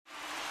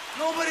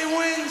Nobody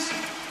wins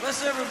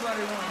unless everybody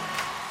wins.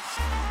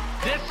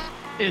 This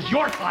is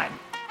your time.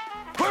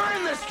 We're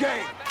in this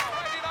game.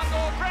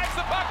 Drags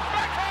the puck,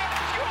 backhand,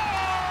 score!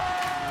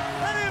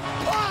 An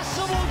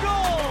impossible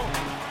goal.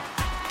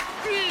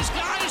 These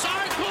guys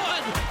are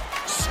good,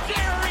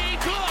 scary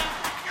good,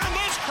 and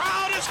this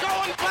crowd is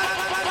going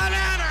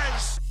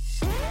bananas.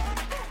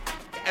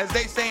 As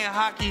they say in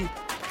hockey,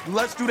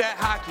 let's do that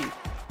hockey.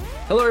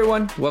 Hello,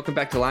 everyone. Welcome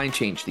back to Line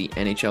Change, the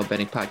NHL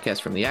betting podcast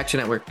from the Action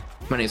Network.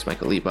 My name is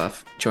Michael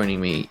Leboff. Joining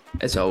me,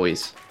 as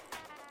always,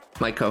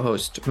 my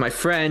co-host, my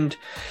friend,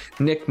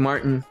 Nick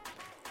Martin.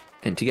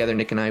 And together,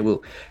 Nick and I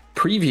will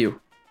preview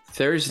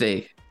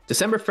Thursday,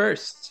 December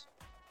 1st,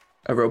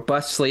 a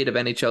robust slate of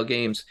NHL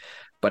games.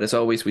 But as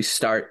always, we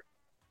start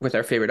with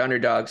our favorite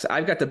underdogs.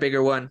 I've got the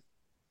bigger one,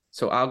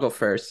 so I'll go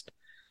first.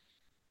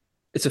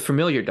 It's a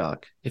familiar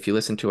dog if you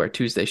listen to our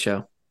Tuesday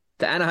show.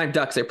 The Anaheim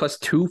Ducks, they're plus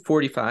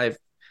 245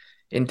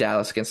 in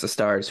Dallas against the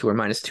Stars, who are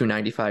minus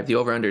 295. The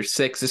over-under is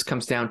 6. This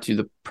comes down to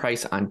the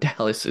price on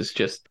Dallas is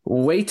just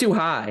way too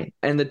high.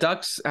 And the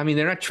Ducks, I mean,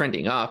 they're not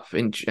trending up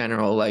in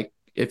general. Like,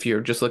 if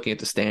you're just looking at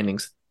the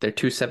standings, they're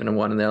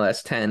 2-7-1 in their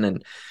last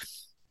 10.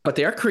 But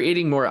they are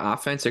creating more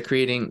offense. They're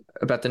creating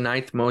about the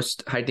 9th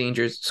most high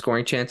danger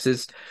scoring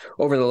chances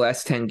over the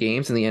last 10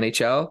 games in the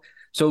NHL.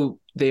 So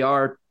they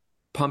are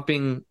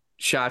pumping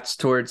shots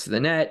towards the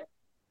net.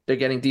 They're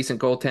getting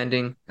decent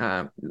goaltending.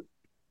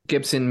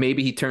 Gibson,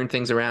 maybe he turned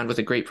things around with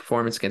a great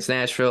performance against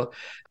Nashville.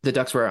 The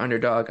Ducks were our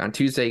underdog on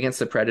Tuesday against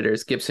the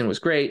Predators. Gibson was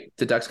great.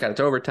 The Ducks got it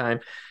to overtime.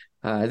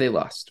 They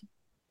lost,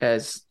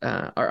 as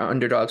our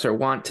underdogs are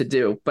wont to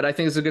do. But I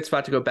think it's a good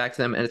spot to go back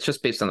to them, and it's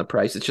just based on the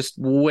price. It's just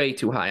way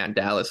too high on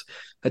Dallas,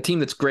 a team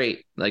that's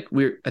great. Like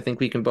I think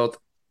we can both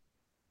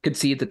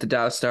concede that the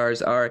Dallas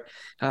Stars are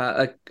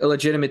a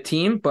legitimate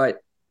team, but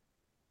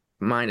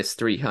minus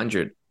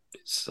 300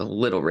 is a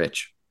little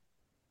rich.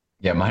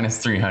 Yeah, minus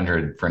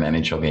 300 for an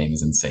NHL game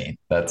is insane.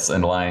 That's a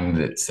line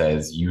that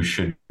says you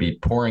should be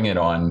pouring it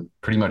on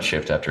pretty much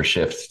shift after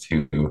shift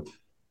to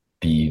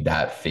be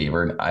that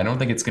favored. I don't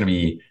think it's going to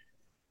be,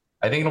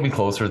 I think it'll be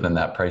closer than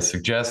that price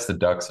suggests. The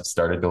Ducks have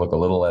started to look a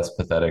little less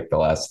pathetic the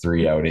last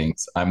 3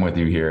 outings. I'm with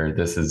you here.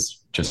 This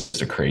is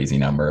just a crazy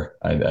number.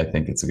 I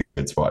think it's a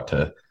good spot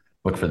to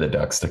look for the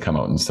Ducks to come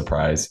out and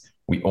surprise.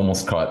 We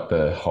almost caught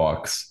the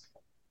Hawks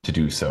to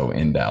do so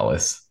in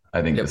Dallas.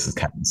 I think This is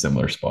kind of a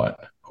similar spot.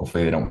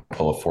 Hopefully they don't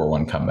pull a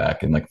 4-1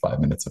 comeback in like 5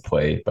 minutes of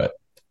play, but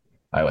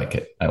I like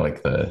it. I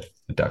like the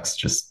Ducks,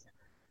 just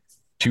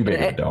too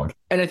big of a dog.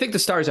 And I think the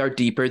Stars are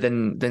deeper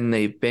than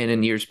they've been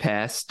in years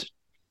past,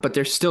 but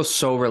they're still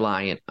so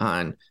reliant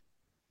on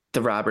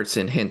the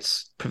Robertson,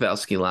 Hintz,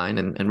 Pavelski line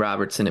and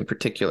Robertson in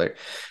particular,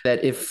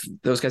 that if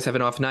those guys have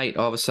an off night,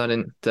 all of a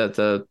sudden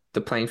the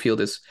playing field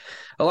is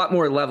a lot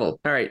more level.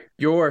 All right,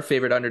 your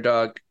favorite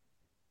underdog,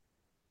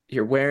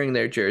 you're wearing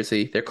their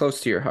jersey. They're close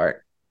to your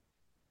heart.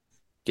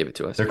 Give it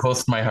to us. They're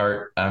close to my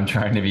heart. I'm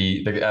trying to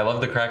be, I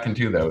love the Kraken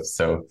too, though.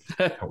 So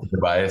the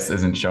bias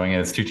isn't showing it.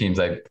 It's two teams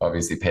I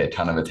obviously pay a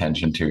ton of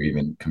attention to,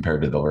 even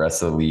compared to the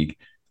rest of the league.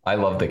 I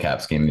love the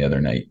Caps game the other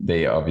night.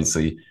 They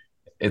obviously,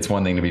 it's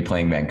one thing to be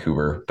playing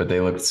Vancouver, but they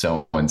looked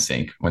so in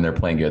sync when they're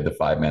playing good. The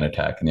 5-man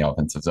attack in the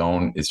offensive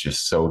zone is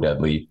just so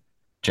deadly.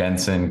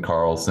 Jensen,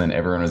 Carlson,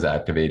 everyone was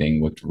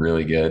activating, looked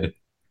really good.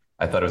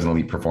 I thought it was an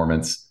elite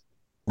performance.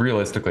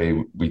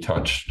 Realistically, we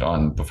touched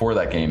on before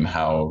that game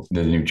how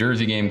the New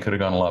Jersey game could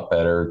have gone a lot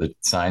better. The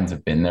signs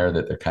have been there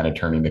that they're kind of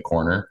turning the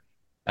corner.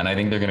 And I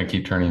think they're going to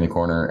keep turning the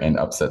corner and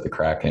upset the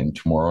Kraken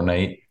tomorrow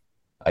night.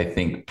 I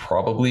think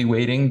probably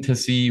waiting to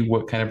see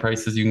what kind of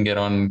prices you can get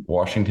on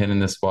Washington in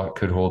this spot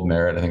could hold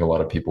merit. I think a lot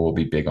of people will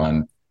be big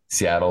on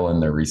Seattle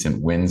and their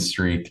recent win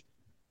streak.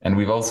 And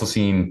we've also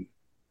seen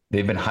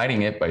they've been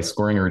hiding it by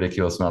scoring a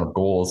ridiculous amount of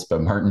goals, but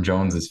Martin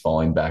Jones is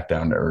falling back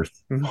down to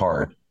earth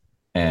hard.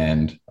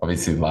 And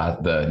obviously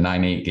the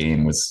 9-8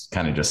 game was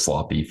kind of just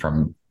sloppy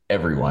from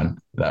everyone.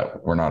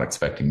 That we're not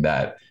expecting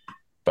that.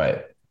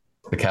 But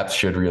the Caps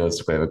should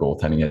realistically have a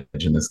goaltending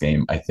edge in this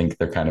game. I think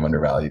they're kind of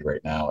undervalued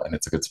right now, and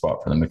it's a good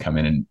spot for them to come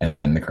in and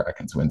end the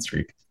Kraken's win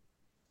streak.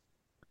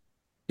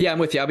 Yeah, I'm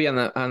with you. I'll be on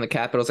the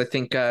Capitals. I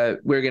think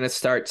we're going to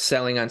start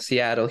selling on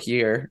Seattle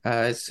here.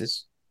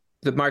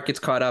 The market's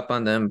caught up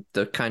on them.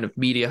 The kind of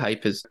media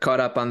hype is caught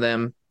up on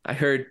them. I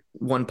heard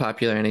one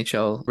popular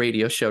NHL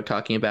radio show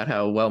talking about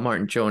how well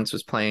Martin Jones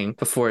was playing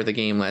before the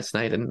game last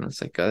night. And I was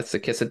like, oh, that's the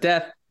kiss of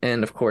death.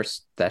 And of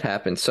course that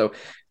happened. So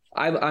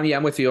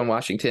I'm with you on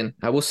Washington.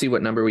 I will see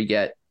what number we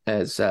get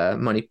as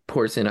money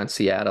pours in on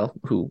Seattle,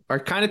 who are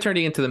kind of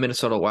turning into the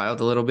Minnesota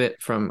Wild a little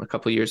bit from a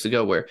couple of years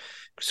ago, where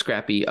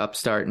scrappy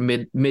upstart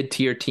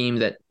mid-tier team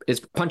that is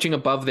punching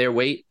above their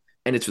weight,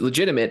 and it's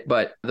legitimate,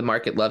 but the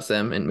market loves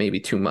them and maybe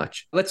too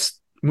much.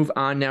 Let's move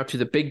on now to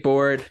the big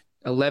board.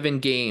 11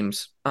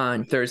 games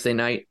on Thursday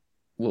night.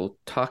 We'll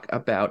talk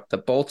about the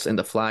Bolts and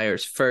the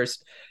Flyers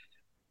first.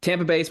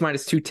 Tampa Bay is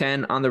minus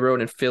 210 on the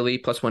road, in Philly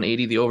plus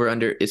 180. The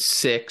over-under is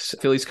 6.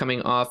 Philly's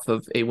coming off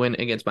of a win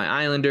against my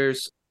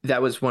Islanders.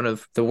 that was one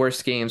of the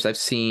worst games I've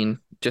seen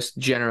just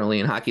generally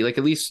in hockey. Like,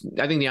 at least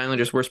I think the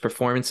Islanders' worst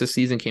performance this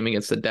season came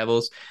against the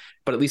Devils,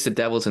 but at least the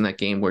Devils in that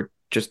game were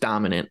just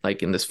dominant.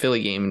 Like in this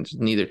Philly game,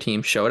 neither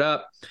team showed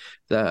up.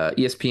 The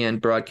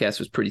ESPN broadcast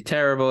was pretty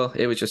terrible.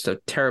 It was just a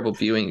terrible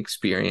viewing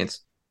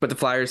experience. But the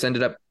Flyers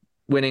ended up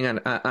winning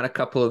on a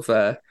couple of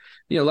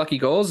lucky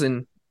goals,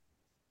 and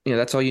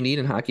that's all you need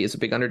in hockey is a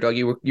big underdog.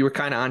 You were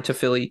kind of onto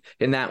Philly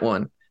in that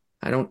one.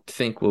 I don't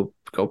think we'll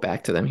go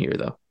back to them here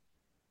though.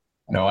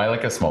 No, I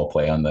like a small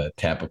play on the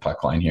Tampa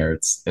puck line here.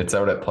 It's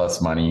out at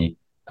plus money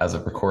as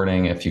of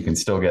recording. If you can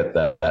still get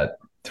that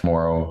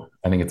tomorrow,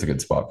 I think it's a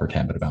good spot for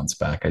Tampa to bounce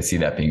back. I see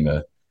that being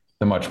the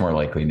much more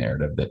likely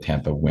narrative that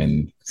Tampa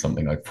win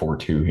something like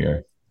 4-2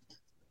 here.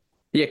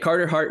 Yeah,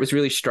 Carter Hart was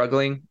really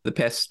struggling the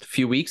past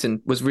few weeks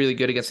and was really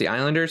good against the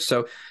Islanders.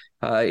 So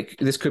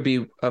this could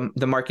be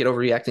the market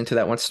overreacting to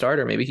that one start,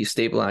 or maybe he's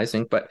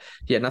stabilizing. But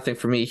yeah, nothing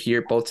for me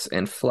here. Bolts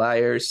and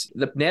Flyers.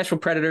 The Nashville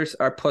Predators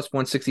are plus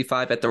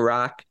 165 at the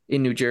Rock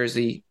in New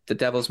Jersey. The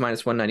Devils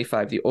minus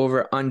 195. The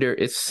over-under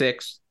is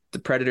 6. The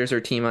Predators are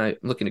a team I'm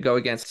looking to go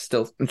against.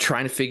 Still, I'm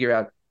trying to figure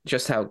out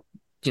just how,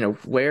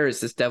 where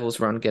is this Devils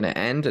run going to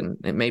end? And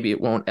maybe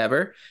it won't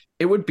ever.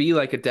 It would be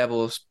like a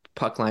Devils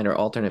puck line or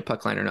alternate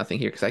puck line or nothing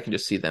here, because I can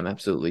just see them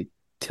absolutely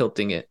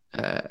tilting it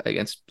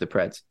against the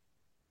Preds.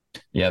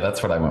 Yeah,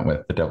 that's what I went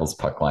with, the Devils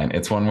puck line.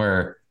 It's one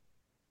where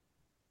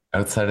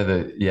outside of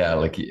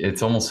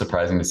it's almost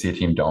surprising to see a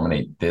team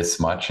dominate this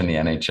much in the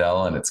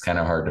NHL, and it's kind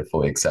of hard to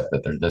fully accept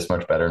that they're this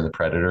much better than the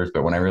Predators.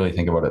 But when I really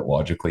think about it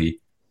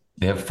logically,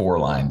 they have 4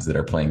 lines that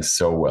are playing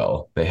so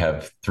well. They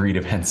have 3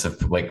 defensive,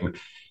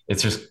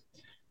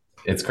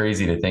 it's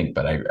crazy to think,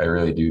 but I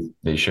really do.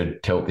 They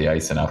should tilt the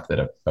ice enough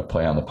that a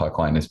play on the puck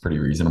line is pretty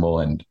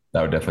reasonable. And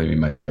that would definitely be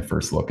my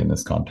first look in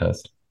this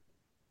contest.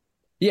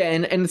 Yeah,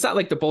 and it's not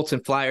like the Bolts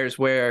and Flyers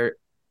where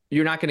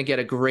you're not going to get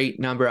a great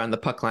number on the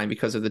puck line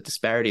because of the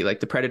disparity. Like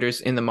the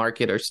Predators in the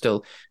market are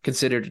still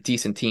considered a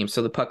decent team,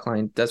 so the puck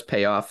line does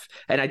pay off.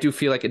 And I do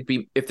feel like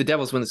if the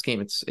Devils win this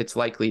game, it's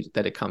likely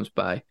that it comes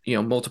by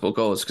multiple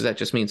goals, because that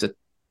just means that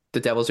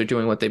the Devils are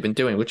doing what they've been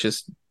doing, which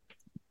is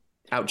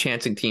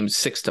outchancing teams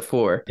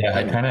 6-4.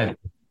 Yeah,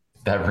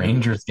 that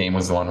Rangers game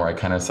was the one where I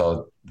kind of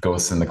saw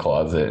ghosts in the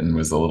closet and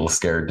was a little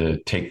scared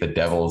to take the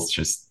Devils,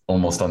 just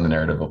almost on the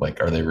narrative of like,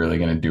 are they really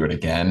going to do it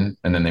again?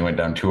 And then they went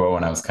down 2-0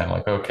 and I was kind of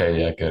like, okay,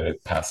 yeah, good.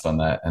 It passed on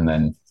that. And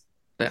then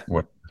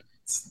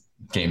it's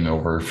game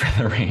over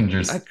for the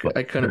Rangers. I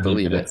couldn't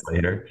believe it.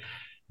 Later.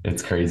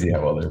 It's crazy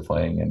how well they're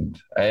playing.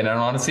 And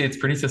honestly, it's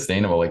pretty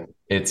sustainable. Like,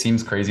 it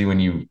seems crazy when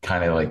you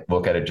kind of like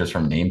look at it just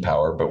from name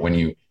power, but when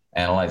you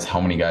analyze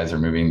how many guys are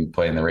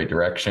play in the right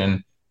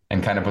direction,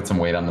 and kind of put some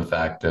weight on the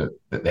fact that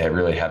they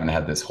really haven't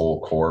had this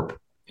whole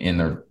corp in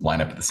their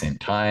lineup at the same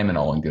time and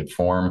all in good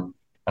form,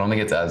 I don't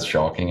think it's as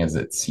shocking as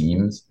it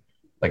seems.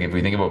 Like, if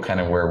we think about kind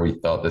of where we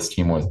thought this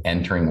team was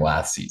entering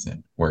last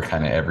season, where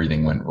kind of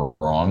everything went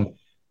wrong,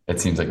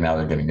 it seems like now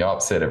they're getting the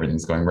opposite.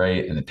 Everything's going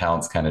right, and the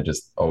talent's kind of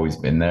just always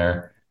been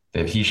there. They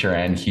have Hischier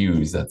and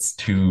Hughes. That's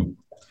 2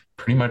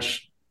 pretty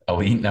much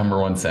elite number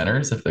 1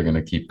 centers if they're going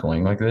to keep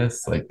going like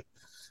this. Like,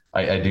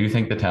 I do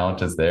think the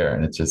talent is there,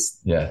 and it's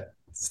just,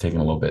 it's taking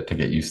a little bit to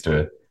get used to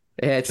it.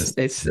 Yeah,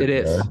 it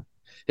is.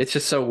 It's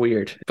just so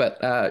weird. But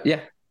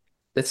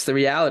it's the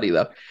reality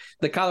though.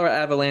 The Colorado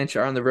Avalanche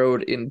are on the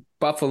road in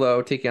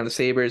Buffalo taking on the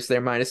Sabres.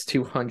 They're minus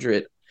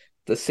 200.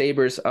 The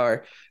Sabres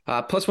are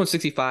plus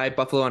 165.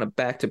 Buffalo on a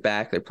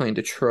back-to-back. They're playing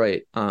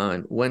Detroit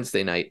on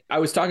Wednesday night. I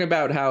was talking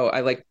about how I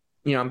like,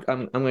 I'm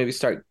going to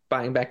start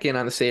buying back in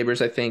on the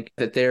Sabres. I think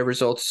that their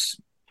results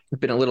have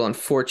been a little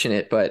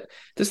unfortunate, but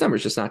this number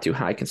is just not too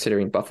high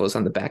considering Buffalo's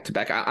on the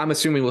back-to-back. I'm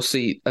assuming we'll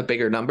see a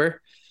bigger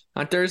number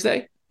on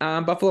Thursday.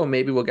 Buffalo,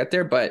 maybe we'll get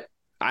there, but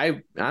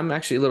I'm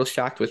actually a little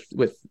shocked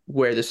with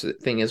where this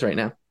thing is right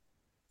now.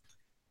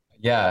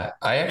 Yeah,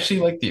 I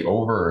actually like the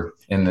over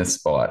in this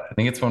spot. I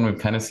think it's when we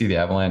kind of see the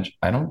Avalanche.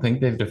 I don't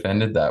think they've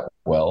defended that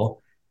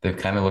well. They've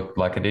kind of looked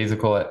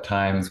lackadaisical at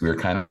times. We were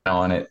kind of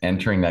on it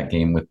entering that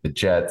game with the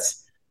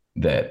Jets,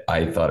 that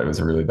I thought it was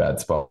a really bad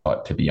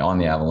spot to be on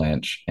the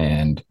Avalanche,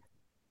 and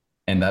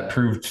that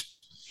proved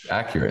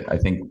accurate. I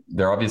think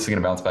they're obviously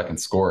going to bounce back and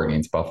score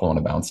against Buffalo on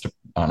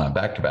a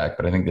back-to-back,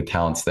 but I think the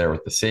talent's there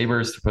with the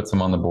Sabres to put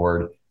some on the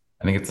board.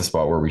 I think it's a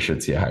spot where we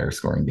should see a higher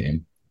scoring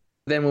game.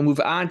 Then we'll move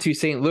on to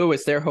St.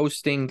 Louis. They're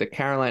hosting the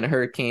Carolina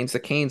Hurricanes. The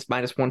Canes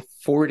minus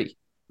 140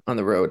 on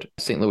the road.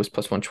 St. Louis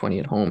plus 120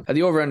 at home.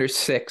 The over-under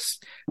 6.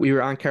 We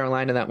were on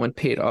Carolina. That one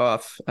paid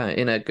off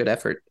in a good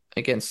effort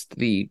against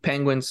the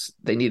Penguins.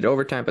 They needed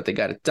overtime, but they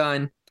got it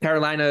done.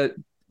 Carolina,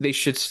 they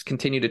should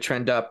continue to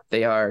trend up.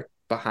 They are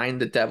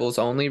behind the Devils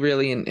only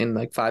really in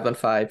like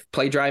 5-on-5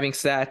 play driving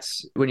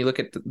stats. When you look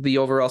at the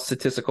overall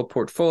statistical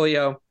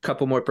portfolio, a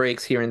couple more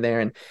breaks here and there.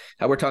 And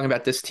we're talking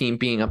about this team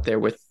being up there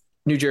with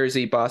New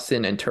Jersey,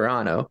 Boston, and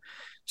Toronto.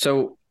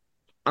 So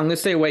I'm going to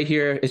stay away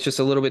here. It's just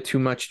a little bit too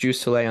much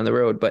juice to lay on the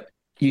road, but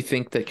you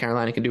think that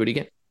Carolina can do it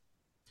again?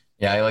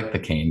 Yeah, I like the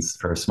Canes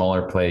for a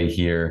smaller play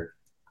here.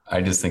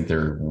 I just think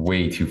they're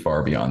way too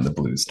far beyond the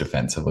Blues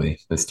defensively.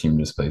 This team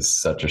just plays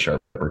such a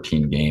sharp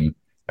team game.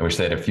 I wish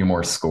they had a few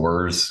more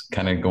scorers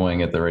kind of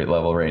going at the right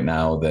level right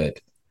now that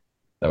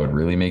would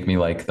really make me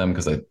like them,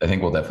 because I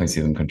think we'll definitely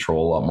see them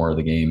control a lot more of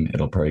the game.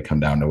 It'll probably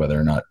come down to whether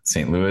or not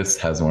St. Louis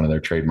has one of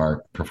their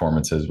trademark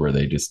performances where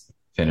they just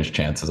finish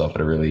chances off at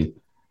a really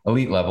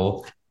elite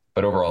level.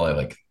 But overall, I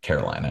like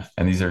Carolina.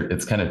 And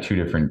it's kind of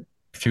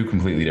two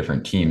completely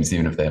different teams,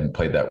 even if they haven't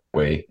played that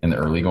way in the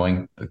early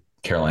going.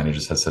 Carolina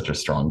just has such a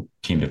strong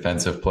team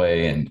defensive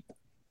play. And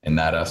in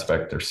that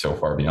aspect, they're so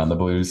far beyond the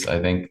Blues, I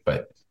think.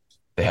 But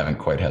they haven't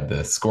quite had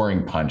the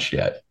scoring punch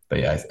yet. But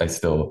yeah, I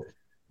still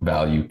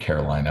value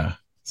Carolina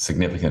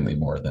significantly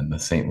more than the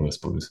St. Louis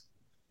Blues.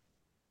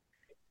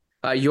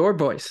 Your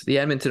boys, the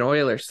Edmonton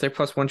Oilers, they're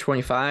plus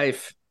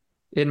 125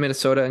 in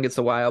Minnesota against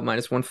the Wild,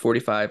 minus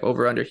 145.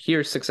 Over under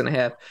here,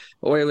 6.5.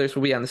 Oilers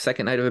will be on the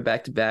second night of a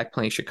back-to-back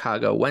playing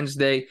Chicago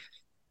Wednesday.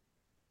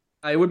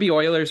 It would be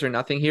Oilers or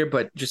nothing here,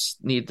 but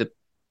just need the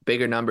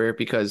bigger number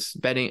because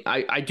betting.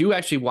 I do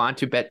actually want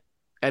to bet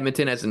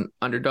Edmonton as an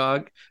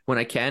underdog when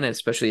I can,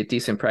 especially at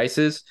decent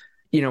prices.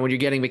 When you're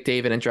getting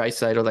McDavid and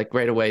Draisaitl, like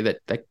right away,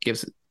 that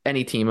gives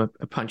any team a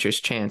puncher's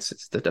chance.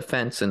 It's the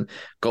defense and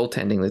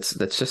goaltending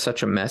that's just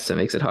such a mess that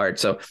makes it hard.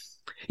 So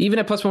even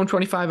at plus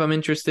 125, I'm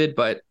interested,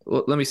 but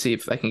let me see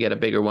if I can get a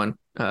bigger one,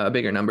 a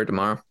bigger number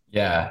tomorrow.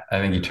 Yeah, I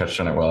think you touched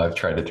on it well. I've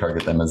tried to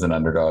target them as an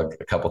underdog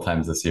a couple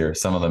times this year.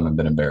 Some of them have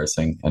been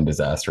embarrassing and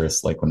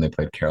disastrous, like when they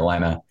played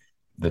Carolina.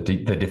 The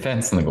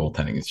defense and the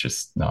goaltending is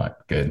just not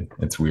good.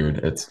 It's weird.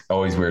 It's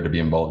always weird to be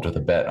involved with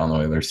a bet on the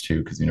Oilers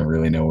too, because you don't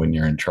really know when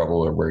you're in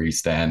trouble or where you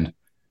stand.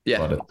 Yeah.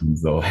 A lot of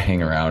things they'll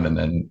hang around and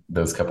then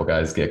those couple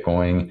guys get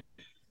going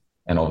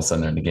and all of a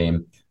sudden they're in the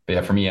game. But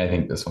yeah, for me, I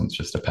think this one's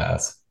just a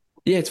pass.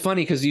 Yeah, it's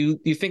funny because you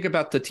think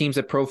about the teams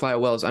that profile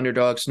well as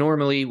underdogs.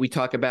 Normally, we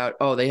talk about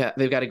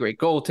they've got a great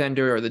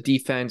goaltender or the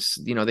defense.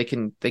 They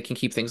can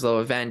keep things low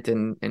event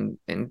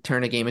and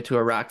turn a game into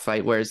a rock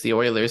fight. Whereas the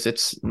Oilers,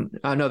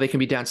 they can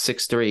be down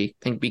 6-3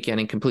 and be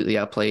getting completely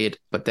outplayed,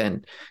 but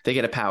then they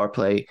get a power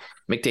play.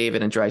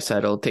 McDavid and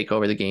Draisaitl take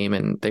over the game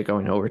and they're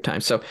going to overtime.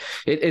 So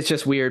it's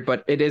just weird,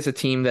 but it is a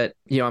team that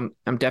I'm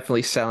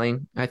definitely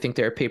selling. I think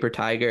they're a paper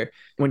tiger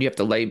when you have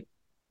to lay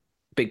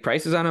big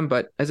prices on them,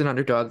 but as an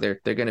underdog, they're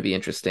going to be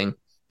interesting.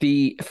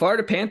 The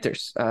Florida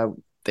Panthers,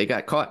 they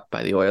got caught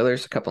by the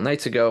Oilers a couple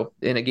nights ago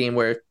in a game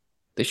where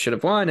they should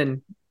have won,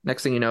 and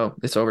next thing you know,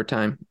 it's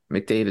overtime,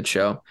 McDavid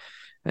show,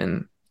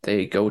 and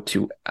they go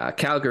to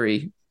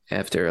Calgary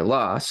after a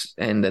loss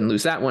and then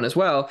lose that one as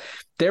well.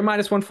 They're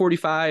minus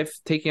 145,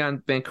 taking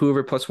on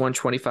Vancouver plus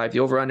 125.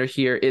 The over-under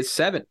here is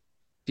 7.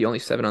 The only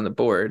 7 on the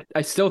board.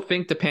 I still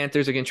think the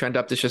Panthers are going to trend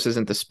up. This just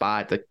isn't the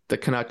spot. The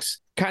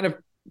Canucks kind of,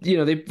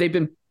 they've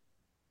been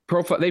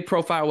they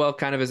profile well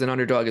kind of as an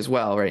underdog as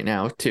well right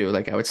now too,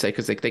 like I would say,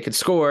 because they could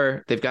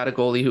score. They've got a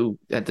goalie who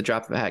at the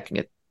drop of a hat can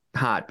get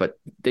hot, but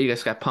they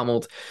just got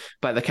pummeled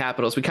by the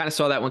Capitals. We kind of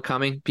saw that one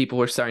coming. People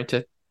were starting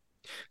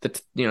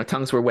to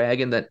tongues were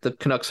wagging that the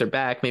Canucks are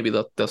back. Maybe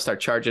they'll start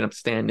charging up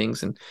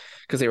standings, and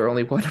because they were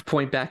only 1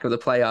 point back of the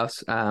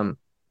playoffs, and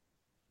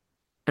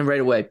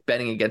right away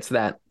betting against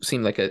that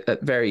seemed like a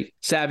very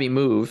savvy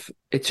move.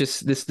 It's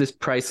just this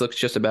price looks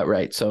just about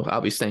right, so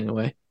I'll be staying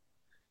away.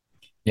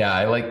 Yeah,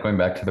 I like going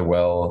back to the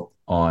well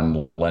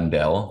on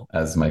Lundell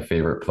as my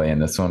favorite play in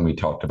this one. We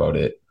talked about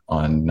it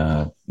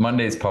on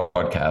Monday's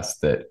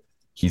podcast that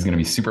he's going to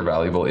be super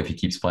valuable if he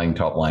keeps playing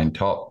top line,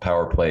 top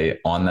power play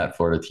on that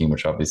Florida team,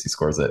 which obviously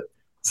scores at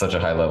such a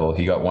high level.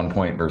 He got 1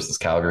 point versus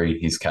Calgary.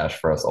 He's cashed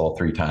for us all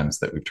 3 times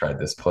that we've tried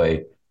this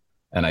play.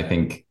 And I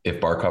think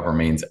if Barkov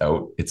remains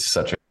out, it's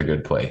such a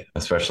good play,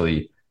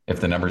 especially if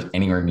the number's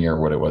anywhere near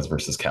what it was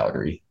versus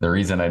Calgary. The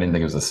reason I didn't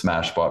think it was a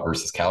smash spot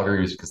versus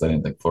Calgary is because I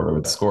didn't think Florida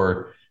would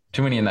score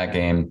too many in that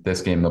game.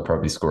 This game, they'll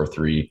probably score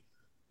 3.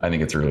 I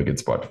think it's a really good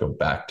spot to go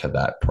back to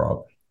that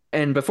prop.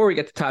 And before we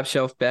get to top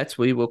shelf bets,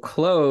 we will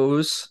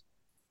close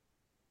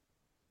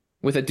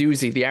with a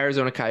doozy. The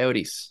Arizona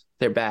Coyotes,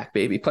 they're back,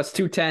 baby. Plus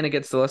 210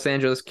 against the Los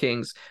Angeles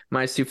Kings,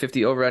 minus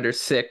 250 over under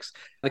 6.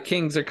 The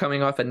Kings are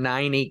coming off a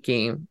 9-8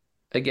 game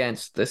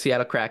against the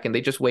Seattle Kraken.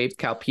 They just waived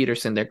Cal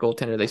Peterson, their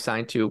goaltender they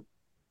signed to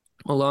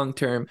a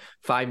long-term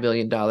 $5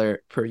 million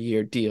per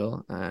year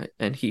deal,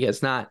 and he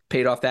has not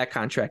paid off that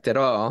contract at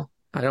all.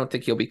 I don't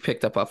think he'll be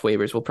picked up off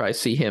waivers. We'll probably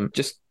see him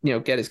just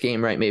get his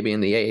game right maybe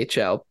in the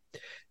AHL.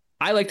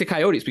 I like the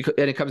Coyotes because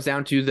and it comes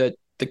down to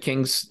the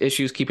Kings'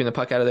 issues keeping the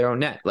puck out of their own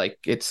net. Like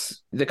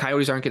the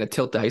Coyotes aren't going to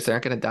tilt the ice. They're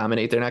not going to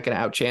dominate. They're not going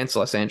to outchance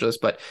Los Angeles.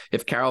 But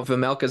if Karel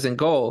Vejmelka's in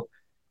goal,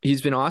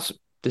 he's been awesome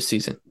this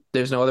season.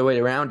 There's no other way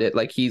around it.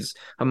 Like he's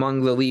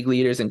among the league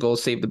leaders in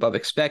goals saved above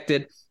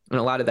expected. And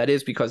a lot of that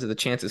is because of the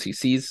chances he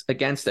sees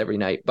against every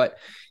night. But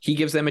he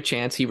gives them a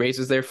chance. He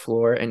raises their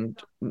floor and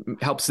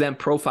helps them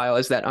profile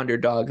as that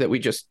underdog that we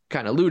just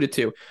kind of alluded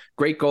to.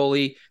 Great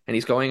goalie, and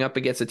he's going up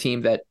against a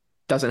team that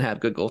doesn't have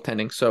good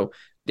goaltending. So,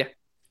 yeah,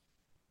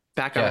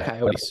 back on the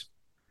Coyotes.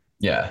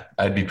 Yeah,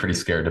 I'd be pretty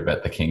scared to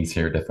bet the Kings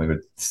here. Definitely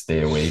would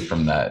stay away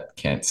from that.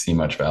 Can't see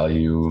much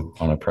value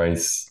on a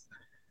price.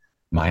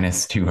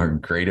 -2 or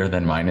greater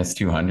than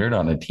 -200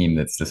 on a team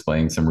that's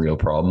displaying some real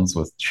problems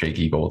with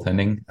shaky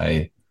goaltending.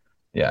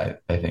 Yeah,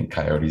 I think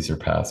Coyotes are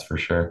pass for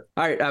sure.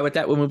 All right, with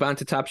that, we'll move on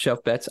to top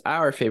shelf bets,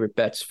 our favorite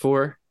bets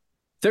for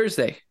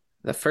Thursday,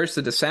 the 1st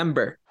of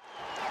December.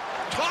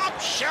 Top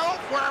shelf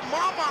where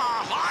mama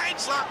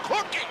hides the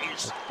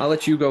cookies. I'll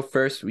let you go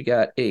first. We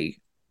got a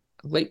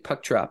late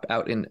puck drop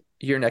out in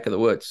your neck of the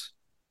woods.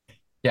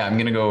 Yeah, I'm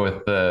going to go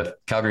with the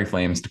Calgary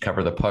Flames to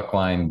cover the puck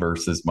line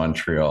versus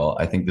Montreal.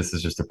 I think this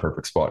is just a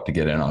perfect spot to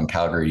get in on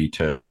Calgary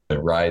to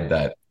ride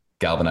that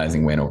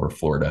galvanizing win over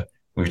Florida.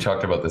 We've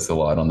talked about this a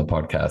lot on the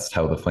podcast,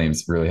 how the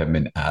Flames really haven't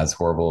been as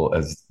horrible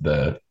as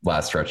the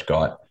last stretch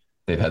got.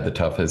 They've had the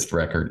toughest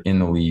record in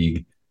the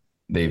league.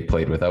 They've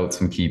played without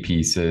some key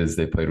pieces.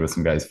 They played with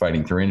some guys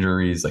fighting through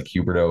injuries like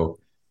Huberdeau.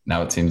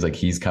 Now it seems like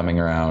he's coming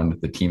around.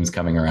 The team's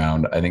coming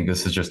around. I think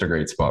this is just a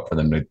great spot for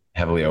them to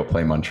heavily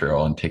outplay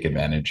Montreal and take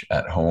advantage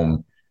at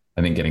home.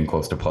 I think getting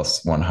close to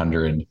plus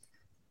 100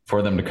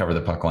 for them to cover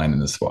the puck line in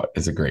this spot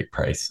is a great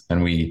price.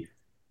 And we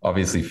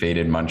obviously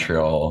faded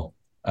Montreal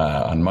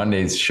on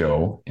Monday's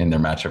show in their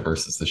matchup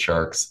versus the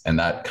Sharks. And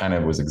that kind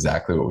of was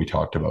exactly what we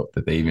talked about,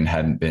 that they even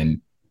hadn't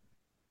been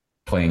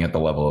playing at the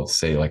level of,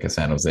 say, like a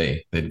San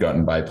Jose. They'd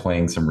gotten by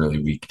playing some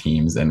really weak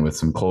teams and with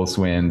some close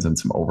wins and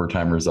some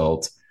overtime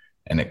results.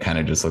 And it kind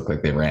of just looked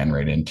like they ran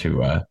right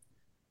into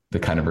the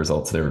kind of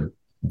results they were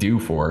due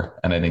for.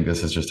 And I think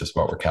this is just a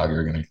spot where Calgary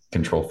are going to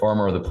control far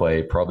more of the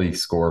play, probably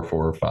score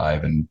 4 or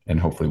 5 and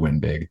hopefully win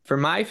big. For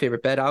my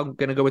favorite bet, I'm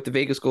going to go with the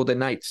Vegas Golden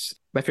Knights.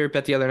 My favorite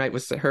bet the other night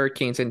was the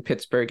Hurricanes in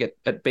Pittsburgh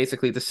at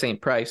basically the same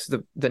price.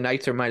 The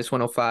Knights are minus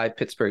 105,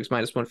 Pittsburgh's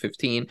minus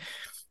 115.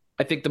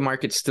 I think the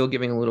market's still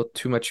giving a little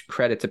too much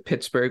credit to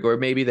Pittsburgh, or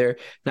maybe they're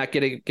not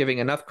giving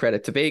enough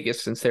credit to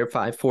Vegas since they're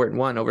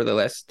 5-4-1 over the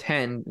last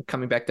 10,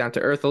 coming back down to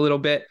earth a little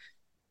bit.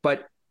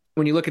 But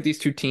when you look at these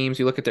two teams,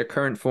 you look at their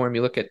current form,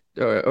 you look at,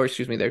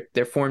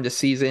 their form this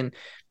season,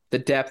 the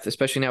depth,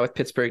 especially now with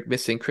Pittsburgh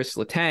missing Chris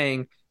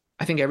Letang,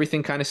 I think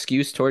everything kind of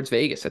skews towards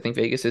Vegas. I think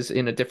Vegas is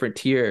in a different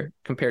tier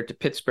compared to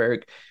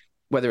Pittsburgh,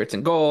 whether it's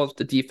in goals,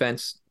 the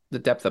defense, the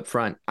depth up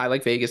front. I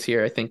like Vegas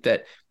here. I think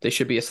that they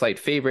should be a slight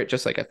favorite,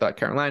 just like I thought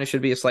Carolina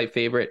should be a slight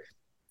favorite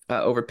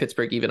over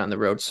Pittsburgh, even on the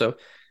road. So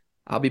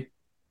I'll be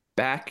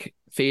back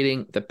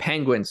fading the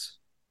Penguins,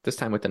 this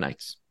time with the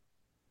Knights.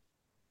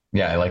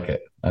 Yeah, I like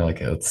it.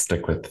 Let's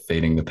stick with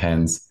fading the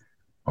Pens.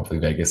 Hopefully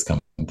Vegas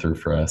comes through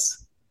for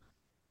us.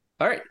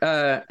 All right.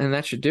 And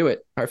that should do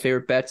it. Our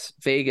favorite bets,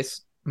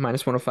 Vegas,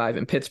 minus 105,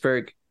 and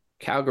Pittsburgh,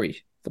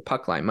 Calgary, the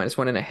puck line, minus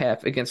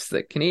 1.5 against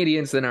the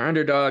Canadians. Then our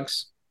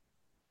underdogs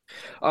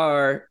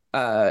are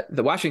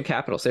the Washington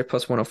Capitals. They're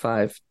plus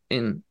 105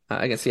 in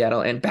against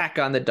Seattle, and back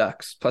on the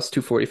Ducks, plus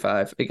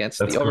 245 against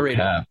the overrated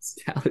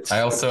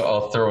Dallas.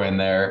 I'll throw in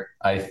there,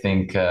 I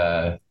think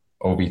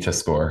Obi to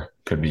score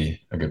could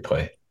be a good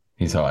play.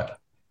 He's hot.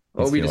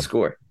 Obi to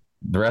score.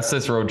 The rest of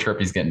this road trip,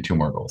 he's getting 2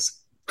 more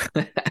goals.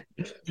 I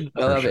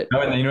love it. Oh,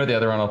 and you know the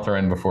other one I'll throw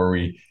in before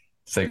we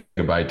say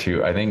goodbye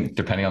to, I think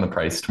depending on the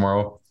price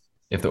tomorrow,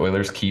 if the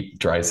Oilers keep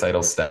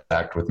Draisaitl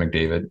stacked with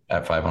McDavid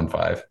at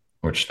 5-on-5,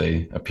 which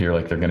they appear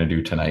like they're going to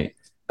do tonight,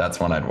 that's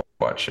one I'd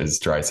watch, is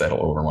Draisaitl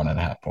over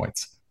 1.5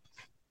 points.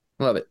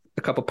 Love it.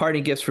 A couple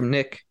party gifts from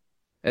Nick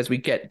as we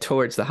get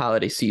towards the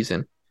holiday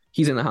season.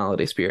 He's in the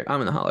holiday spirit. I'm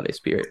in the holiday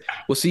spirit.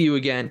 We'll see you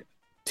again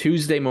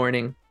Tuesday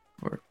morning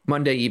or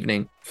Monday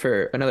evening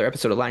for another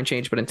episode of Line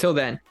Change. But until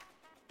then,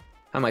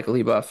 I'm Michael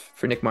Leboff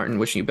for Nick Martin,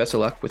 wishing you best of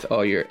luck with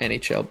all your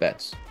NHL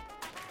bets.